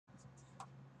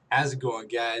How's it going,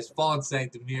 guys? Fallen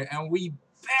Sanctum here, and we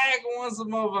back once a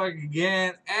motherfucker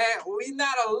again, and we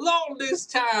not alone this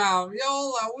time,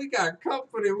 yo. Like, we got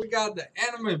company. We got the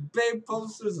anime babe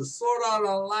posters, the Sword Art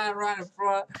Online right in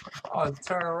front. I'll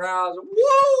turn around,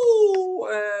 woo,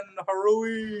 and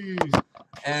Haruis,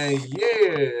 and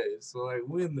yeah. So like,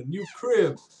 we in the new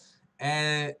crib,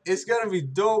 and it's gonna be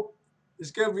dope.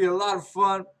 It's gonna be a lot of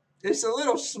fun. It's a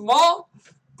little small,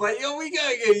 but yo, we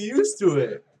gotta get used to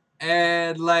it.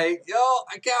 And like, yo,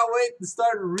 I can't wait to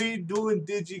start redoing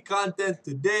Digi content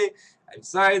today. I'm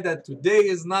sorry that today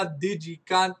is not Digi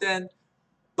content,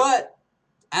 but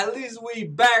at least we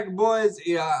back, boys.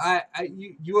 Yeah,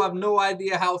 you have no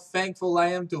idea how thankful I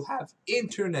am to have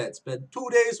internet. Spent 2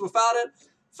 days without it.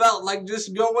 Felt like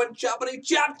just going choppity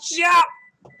chop chop.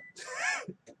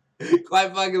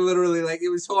 Quite fucking literally, like, it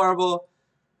was horrible.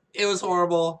 It was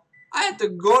horrible. I had to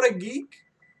go to Geek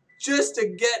just to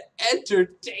get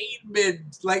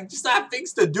entertainment. Like, just have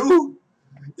things to do.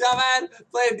 Yeah, man.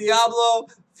 Playing Diablo.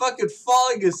 Fucking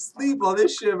falling asleep on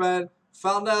this shit, man.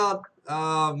 Found out,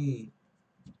 I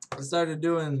started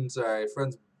doing, sorry,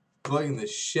 friends bugging the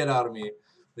shit out of me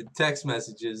with text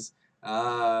messages.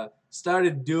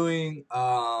 Started doing,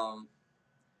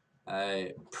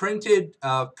 printed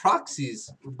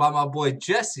proxies by my boy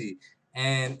Jesse.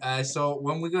 And so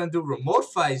when we're going to do remote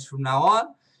fights from now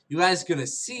on, you guys gonna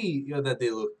see, yo, that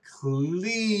they look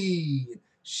clean.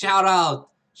 Shout out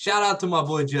to my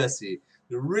boy Jesse.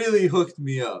 They really hooked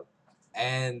me up.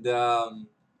 And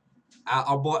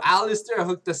our boy Alistair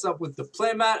hooked us up with the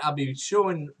playmat. I'll be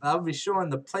showing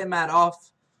the playmat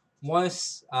off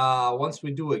once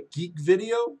we do a geek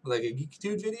video, like a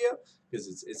GeekTude video,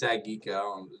 because it's at Geek.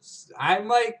 I'm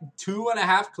like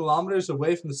 2.5 kilometers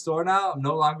away from the store now. I'm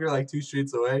no longer like 2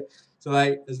 streets away. So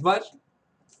like, as much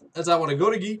as I want to go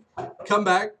to Geek, come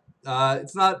back,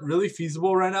 it's not really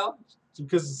feasible right now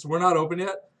because we're not open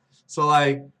yet. So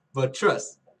like, but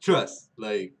trust. Shit's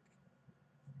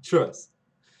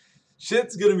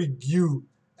gonna be good.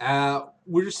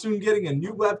 We're soon getting a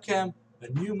new webcam, a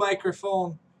new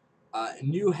microphone, a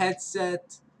new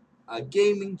headset, a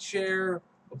gaming chair,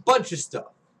 a bunch of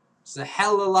stuff. It's a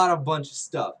hell of a lot of bunch of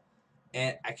stuff.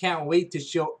 And I can't wait to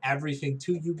show everything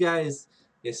to you guys.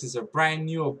 This is a brand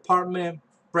new apartment,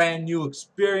 brand new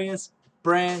experience,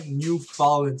 brand new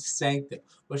Fallen Sanctum.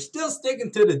 We're still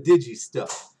sticking to the Digi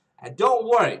stuff. And don't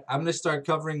worry, I'm going to start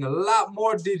covering a lot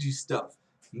more Digi stuff.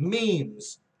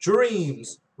 Memes,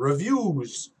 dreams,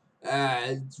 reviews,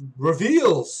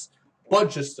 reveals,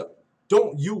 bunch of stuff.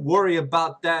 Don't you worry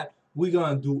about that. We're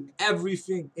going to do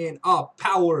everything in our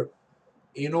power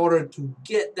in order to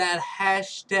get that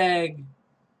hashtag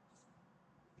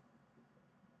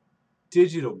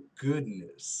digital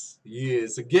goodness. Yeah,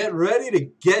 so get ready to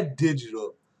get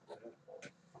digital.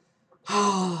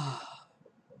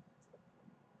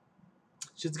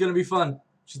 Shit's gonna be fun.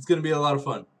 Shit's gonna be a lot of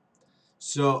fun.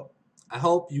 So I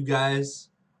hope you guys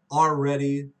are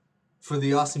ready for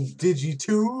the awesome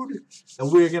Digitude that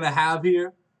we're gonna have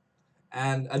here.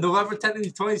 And November 10th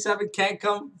and 27th can't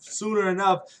come sooner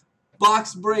enough.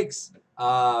 Box breaks,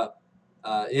 box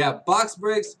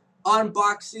breaks,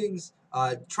 unboxings,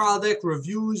 trial deck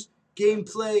reviews,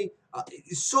 gameplay,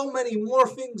 so many more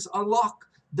things unlock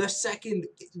the second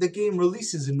the game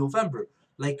releases in November.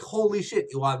 Like, holy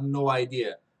shit, you have no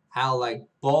idea how, like,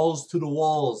 balls to the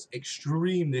walls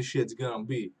extreme this shit's gonna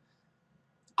be.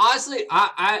 Honestly,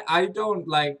 I don't,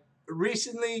 like,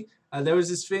 recently there was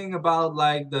this thing about,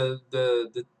 like, the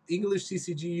English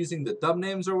TCG using the dub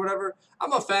names or whatever.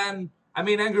 I'm a fan. I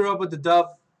mean, I grew up with the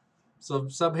dub, so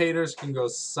sub haters can go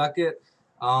suck it.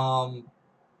 Like,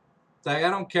 I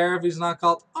don't care if he's not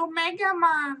called Omega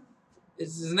Man.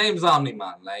 His name's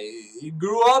Omni-Man. Like, he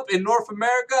grew up in North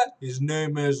America. His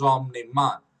name is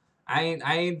Omni-Man. I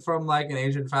ain't from like an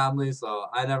Asian family, so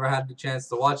I never had the chance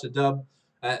to watch the dub.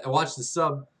 Watch the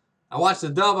sub. I watched the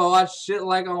dub. I watched shit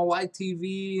like on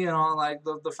YTV and on like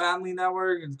the Family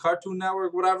Network and Cartoon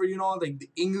Network, whatever, you know, like the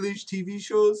English TV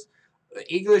shows,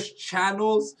 English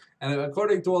channels. And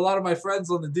according to a lot of my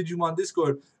friends on the Digimon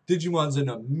Discord, Digimon's an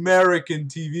American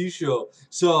TV show.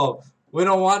 So we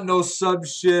don't want no sub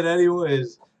shit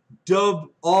anyways. Dub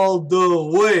all the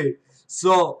way.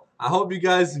 So I hope you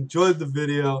guys enjoyed the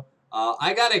video.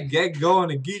 I gotta get going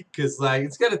to Geek because like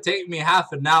it's gonna take me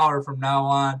half an hour from now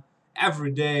on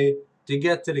every day to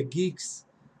get to the Geeks.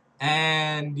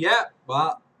 And yeah,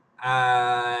 well,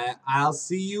 I'll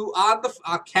see you on the.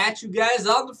 I'll catch you guys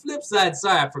on the flip side.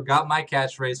 Sorry, I forgot my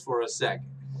catchphrase for a second.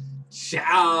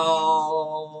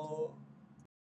 Ciao.